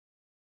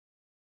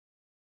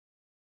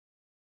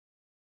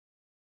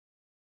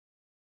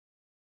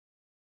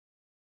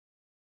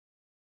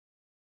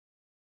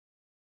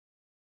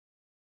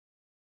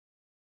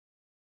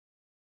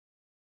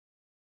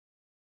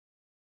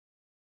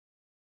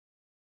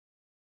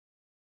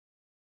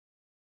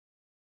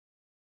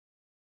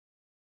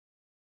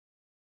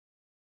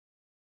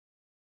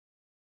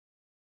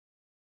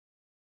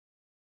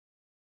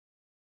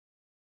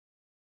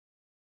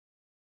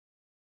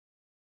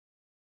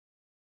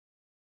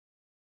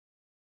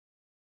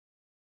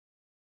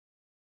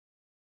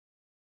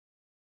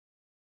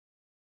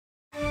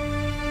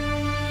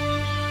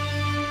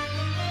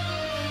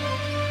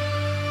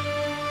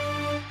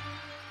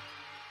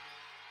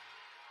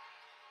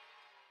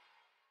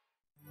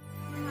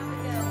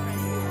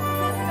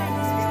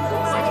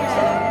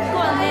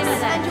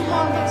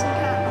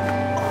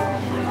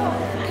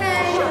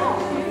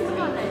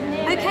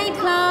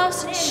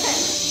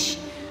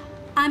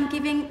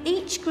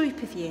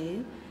group of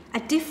you a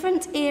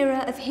different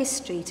era of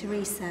history to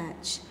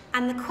research.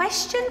 And the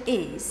question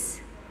is,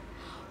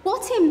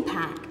 what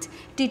impact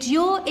did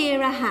your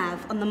era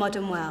have on the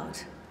modern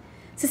world?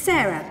 So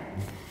Sarah,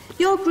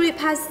 your group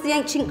has the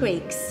ancient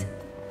Greeks.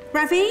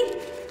 Ravi,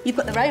 you've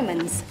got the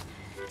Romans.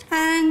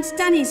 And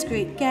Danny's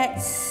group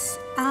gets,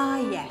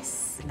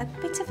 yes, a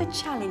bit of a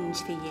challenge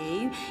for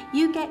you.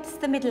 You get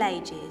the Middle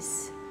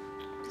Ages.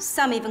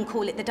 Some even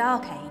call it the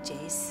Dark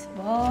Ages.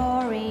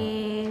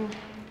 Boring.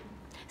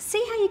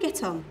 See how you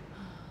get on.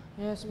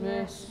 Yes,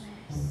 miss.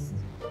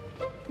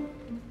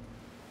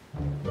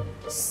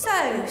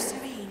 So,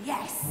 Serene,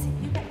 yes,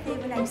 you get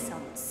the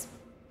Renaissance.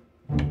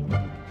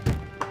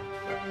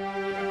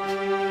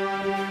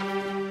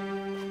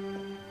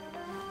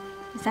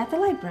 Is that the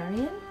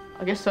librarian?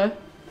 I guess so.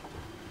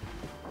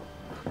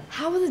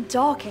 How are the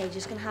Dark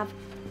Ages going to have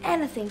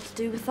anything to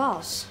do with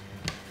us?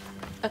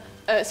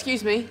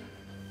 Excuse me.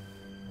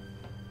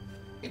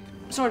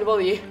 Sorry to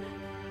bother you.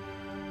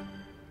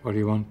 What do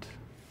you want?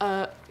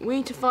 We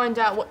need to find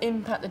out what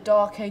impact the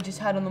Dark Ages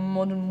had on the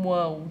modern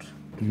world.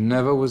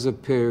 Never was a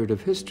period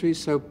of history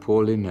so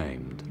poorly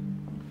named.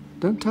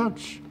 Don't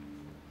touch.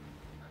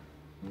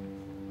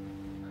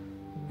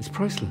 It's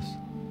priceless.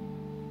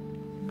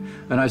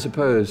 And I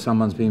suppose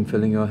someone's been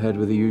filling your head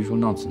with the usual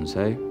nonsense,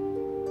 eh?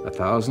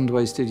 1,000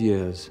 wasted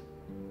years.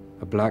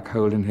 A black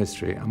hole in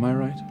history, am I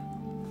right?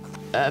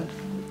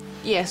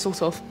 Yeah,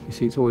 sort of. You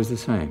see, it's always the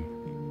same.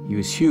 You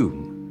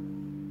assume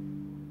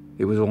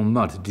it was all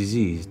mud,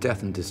 disease,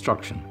 death and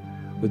destruction,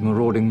 with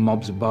marauding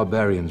mobs of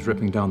barbarians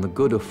ripping down the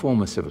good of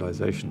former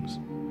civilizations,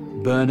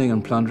 burning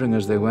and plundering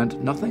as they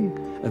went. Nothing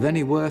of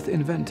any worth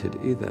invented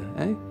either,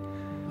 eh?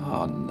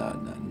 Oh, no,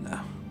 no, no,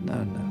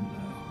 no, no, no.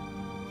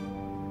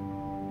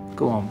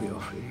 Go on,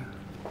 Beofrey.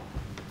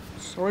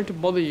 Sorry to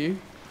bother you.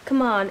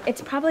 Come on,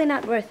 it's probably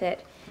not worth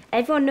it.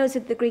 Everyone knows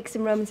that the Greeks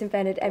and Romans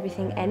invented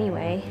everything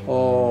anyway.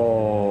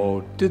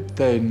 Oh, did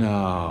they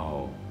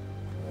now?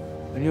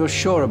 And you're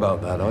sure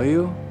about that, are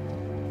you?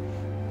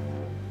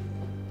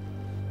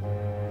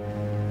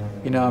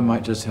 You know, I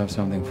might just have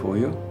something for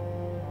you.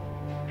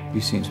 You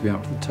seem to be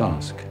up to the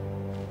task.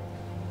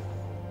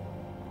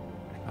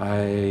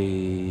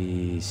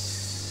 I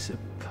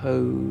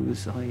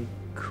suppose I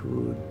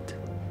could...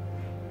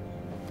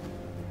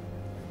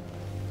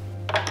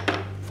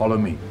 Follow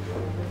me.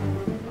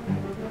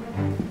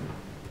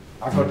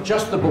 I've got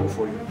just the book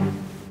for you.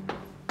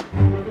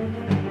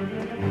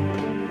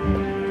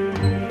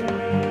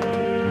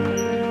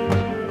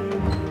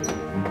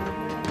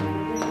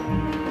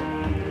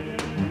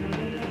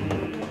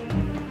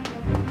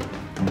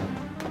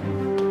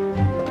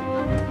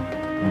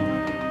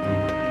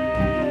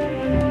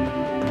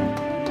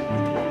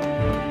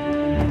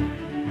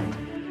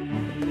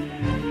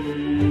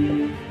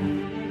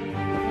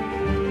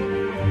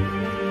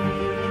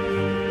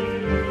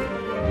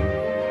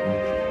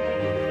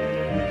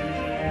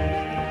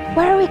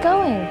 Where are we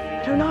going?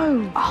 I don't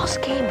know.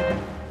 Ask him.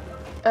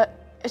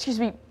 Excuse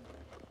me.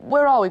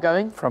 Where are we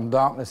going? From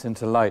darkness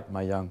into light,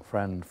 my young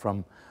friend.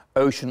 From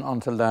ocean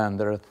onto land,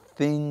 there are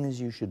things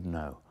you should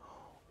know.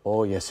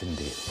 Oh, yes,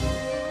 indeed.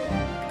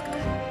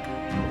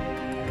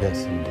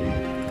 Yes, indeed.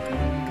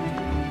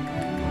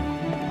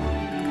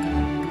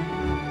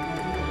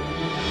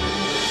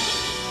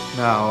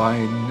 Now, I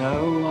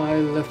know I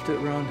left it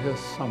round here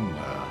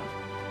somewhere.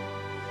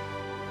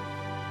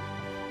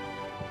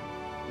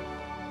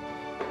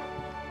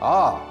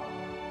 Ah,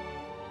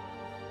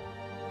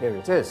 here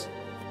it is.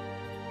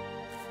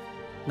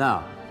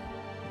 Now,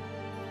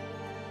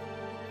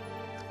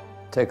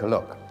 take a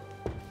look.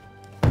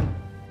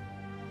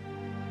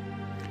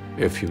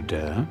 If you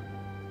dare.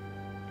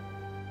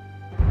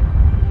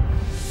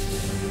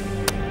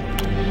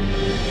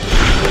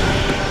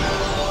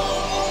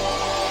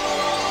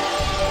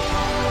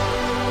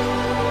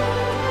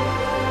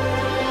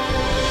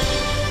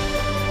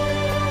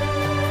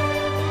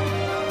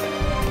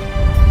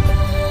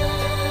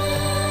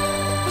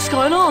 What's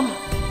going on?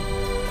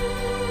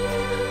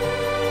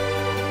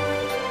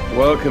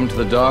 Welcome to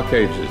the Dark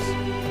Ages,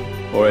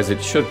 or as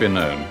it should be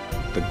known,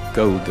 the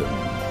Golden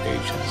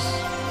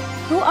Ages.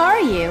 Who are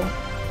you?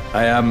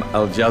 I am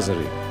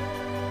Jazari,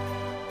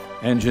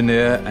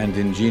 engineer and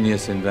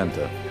ingenious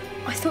inventor.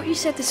 I thought you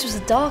said this was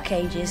the Dark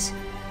Ages.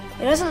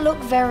 It doesn't look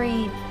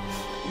very...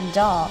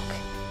 dark.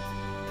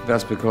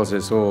 That's because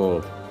it's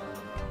all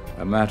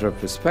a matter of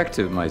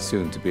perspective, my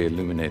soon-to-be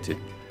illuminated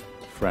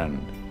friend.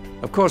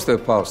 Of course, there are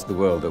parts of the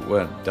world that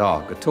weren't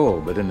dark at all,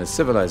 but in a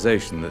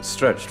civilization that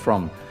stretched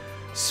from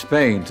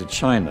Spain to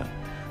China,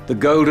 the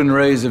golden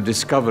rays of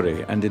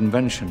discovery and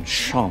invention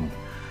shone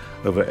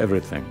over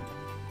everything.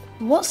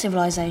 What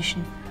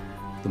civilization?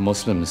 The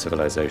Muslim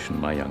civilization,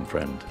 my young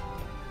friend.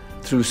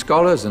 Through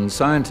scholars and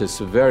scientists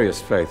of various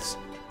faiths,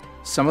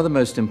 some of the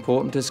most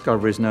important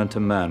discoveries known to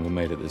man were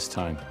made at this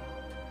time.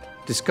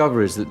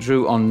 Discoveries that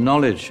drew on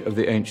knowledge of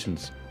the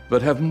ancients,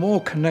 but have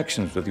more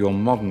connections with your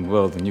modern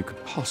world than you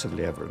could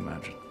possibly ever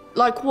imagine.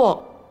 Like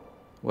what?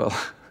 Well,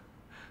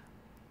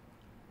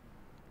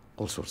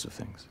 all sorts of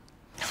things.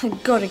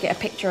 I've got to get a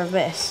picture of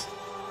this.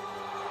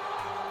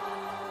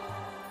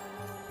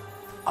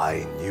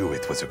 I knew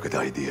it was a good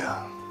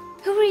idea.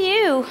 Who are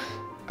you?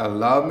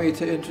 Allow me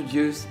to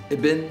introduce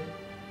Ibn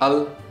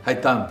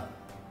al-Haytham,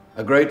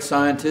 a great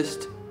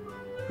scientist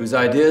whose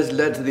ideas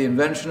led to the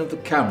invention of the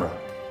camera.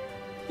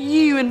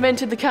 You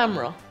invented the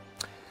camera?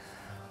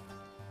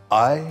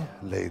 I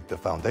laid the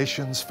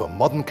foundations for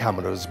modern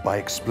cameras by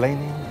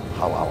explaining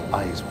how our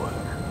eyes work.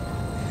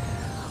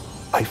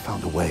 I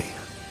found a way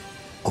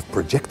of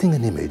projecting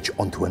an image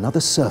onto another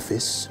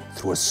surface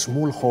through a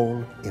small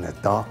hole in a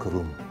dark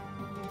room,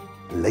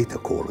 later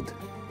called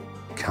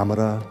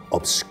camera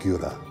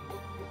obscura.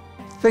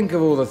 Think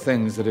of all the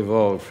things that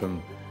evolved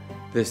from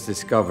this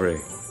discovery.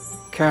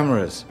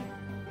 Cameras,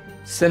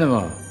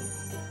 cinema,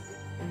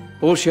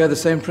 all share the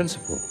same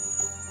principle.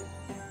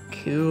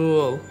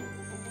 Cool.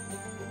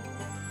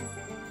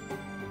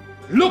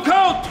 Look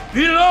out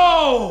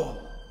below!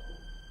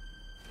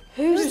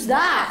 Who's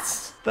that?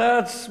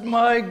 That's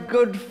my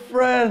good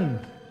friend,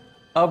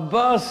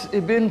 Abbas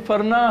ibn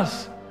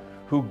Farnas,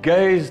 who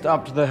gazed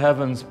up to the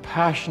heavens,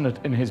 passionate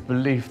in his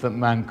belief that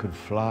man could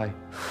fly.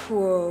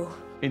 Whoa.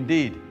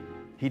 Indeed,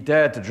 he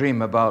dared to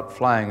dream about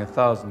flying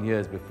 1,000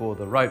 years before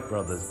the Wright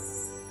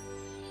brothers.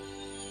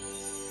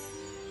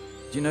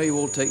 Do you know you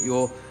all take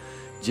your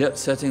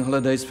jet-setting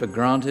holidays for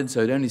granted,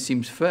 so it only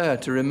seems fair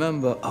to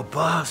remember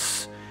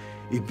Abbas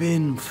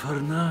ibn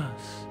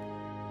Farnas?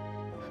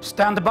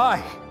 Stand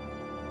by.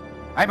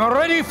 I'm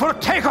ready for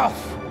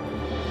takeoff.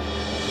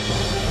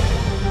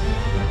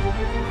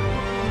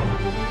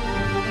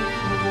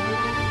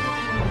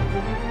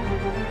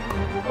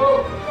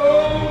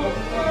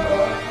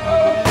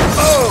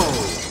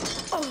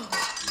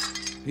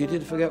 You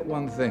did forget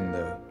one thing,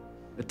 though.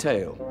 A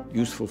tail,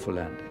 useful for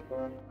landing.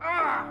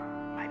 Ah,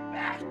 my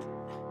back.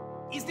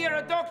 Is there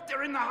a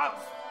doctor in the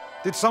house?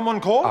 Did someone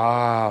call?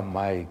 Ah,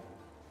 my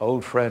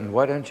old friend,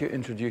 why don't you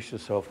introduce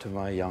yourself to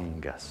my young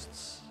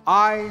guests?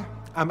 I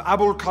am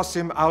Abul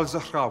Qasim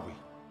al-Zahrawi.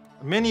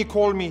 Many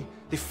call me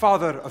the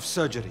father of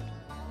surgery.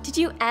 Did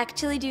you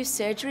actually do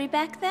surgery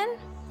back then?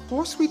 Of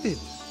course we did.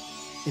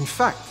 In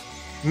fact,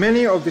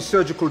 many of the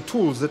surgical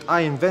tools that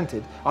I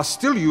invented are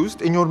still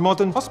used in your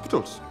modern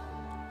hospitals.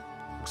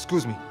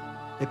 Excuse me,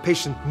 a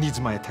patient needs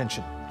my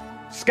attention.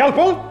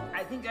 Scalpel?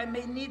 I think I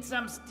may need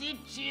some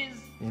stitches.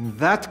 In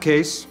that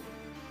case,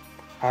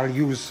 I'll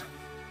use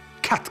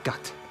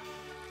catgut.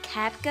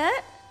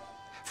 Catgut?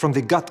 From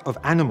the gut of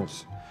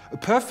animals.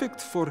 Perfect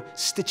for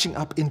stitching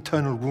up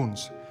internal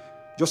wounds.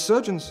 Your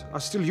surgeons are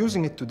still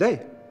using it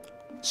today.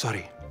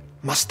 Sorry,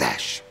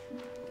 mustache.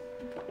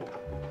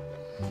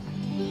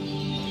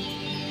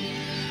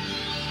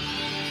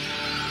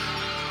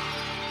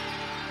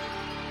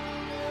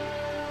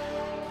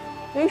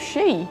 Who's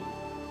she?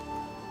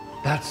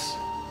 That's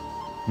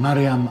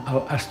Maryam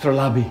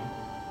al-Astrolabi,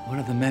 one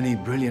of the many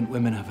brilliant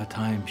women of her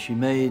time. She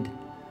made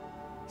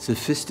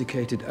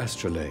sophisticated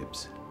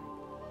astrolabes.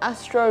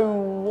 Astro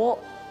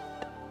what?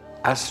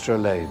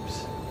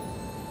 Astrolabes.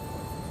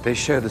 They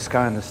show the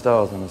sky and the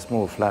stars on a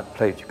small flat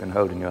plate you can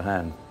hold in your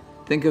hand.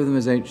 Think of them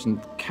as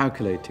ancient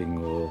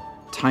calculating or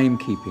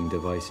timekeeping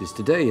devices.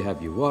 Today you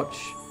have your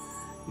watch,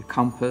 your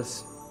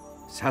compass,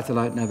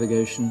 satellite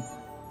navigation,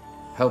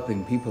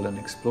 helping people and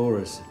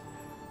explorers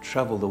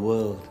travel the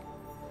world.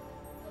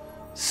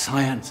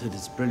 Science at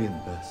its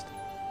brilliant best.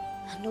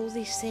 And all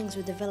these things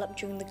were developed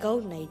during the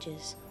Golden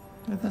Ages.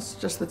 And that's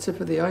just the tip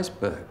of the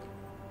iceberg.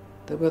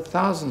 There were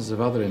thousands of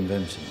other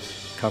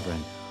inventions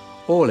covering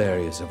all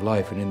areas of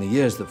life, and in the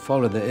years that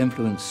followed, their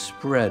influence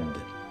spread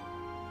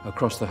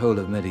across the whole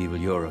of medieval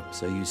Europe.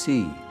 So you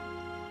see,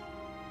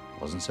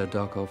 it wasn't so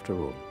dark after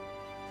all.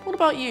 What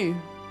about you?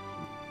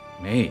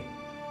 Me?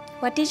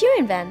 What did you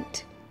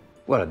invent?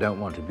 Well, I don't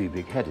want to be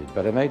big-headed,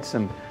 but I made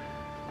some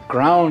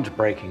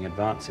groundbreaking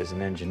advances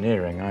in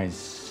engineering. I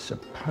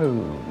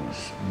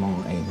suppose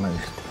my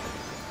most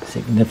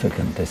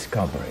significant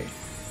discovery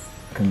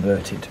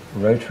converted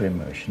rotary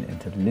motion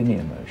into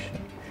linear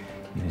motion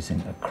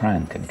using a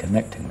crank and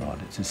connecting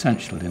rod. It's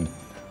essential in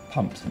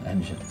pumps and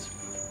engines.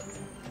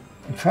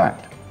 In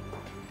fact,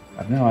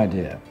 I've no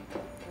idea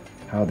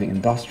how the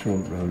Industrial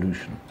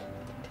Revolution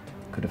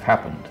could have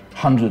happened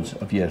hundreds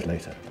of years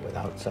later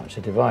without such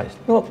a device.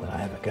 Not that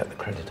I ever get the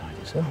credit I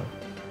deserve.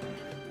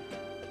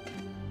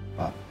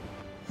 But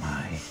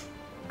my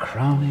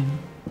crowning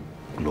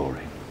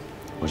glory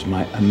was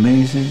my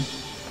amazing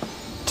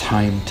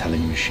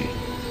time-telling machine.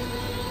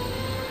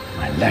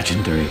 My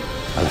legendary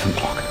elephant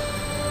clock.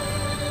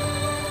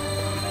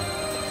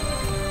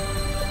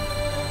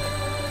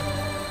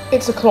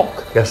 It's a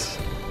clock. Yes.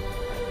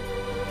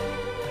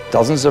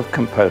 Dozens of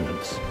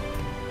components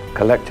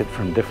collected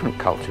from different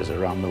cultures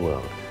around the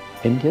world.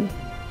 Indian,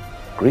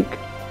 Greek,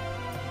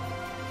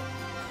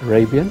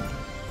 Arabian,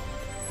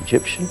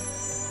 Egyptian,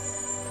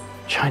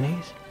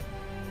 Chinese.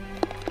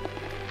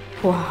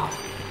 Wow.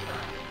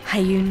 A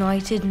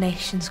United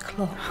Nations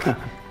clock.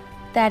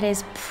 That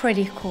is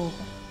pretty cool.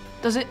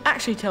 Does it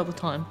actually tell the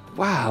time?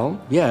 Wow,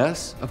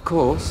 yes, of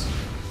course.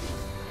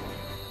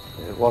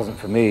 If it wasn't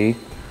for me,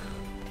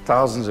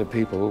 thousands of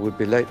people would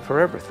be late for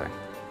everything.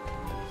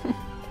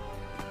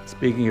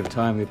 Speaking of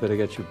time, we better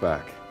get you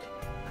back.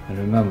 And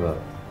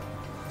remember,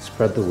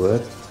 spread the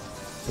word.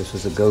 This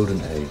was a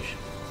golden age,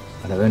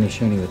 and I've only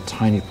shown you a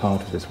tiny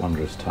part of this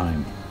wondrous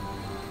time.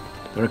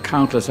 There are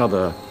countless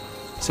other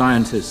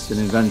scientists and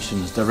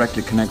inventions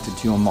directly connected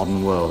to your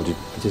modern world. You're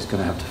just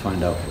going to have to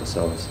find out for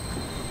yourselves.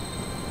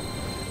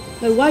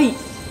 No, wait.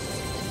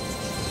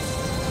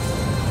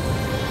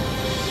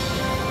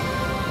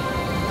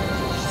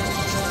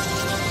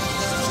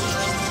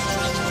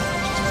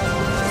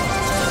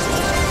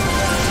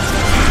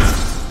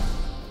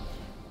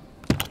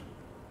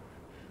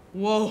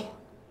 Whoa.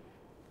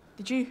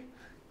 Did you?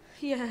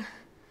 Yeah.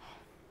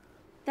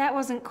 That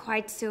wasn't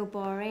quite so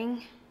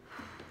boring.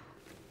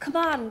 Come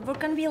on, we're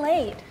gonna be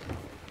late.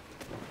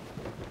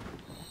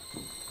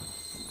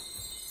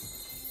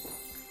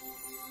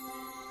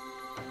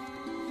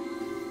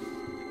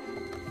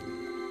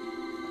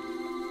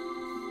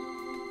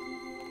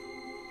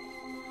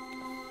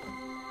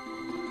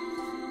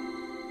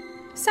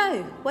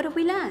 So, what have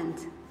we learned?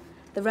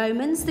 The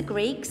Romans, the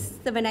Greeks,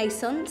 the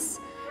Renaissance,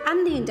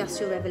 and the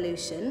Industrial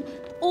Revolution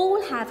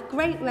all have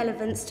great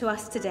relevance to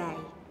us today.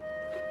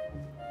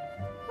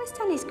 Where's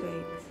Danny's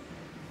group?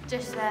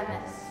 Just there,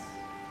 miss.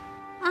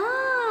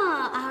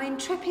 Ah, our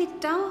intrepid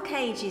Dark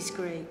Ages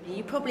group.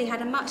 You probably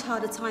had a much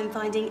harder time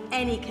finding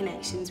any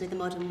connections with the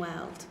modern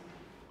world.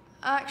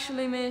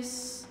 Actually,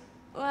 miss,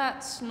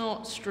 that's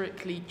not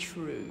strictly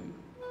true.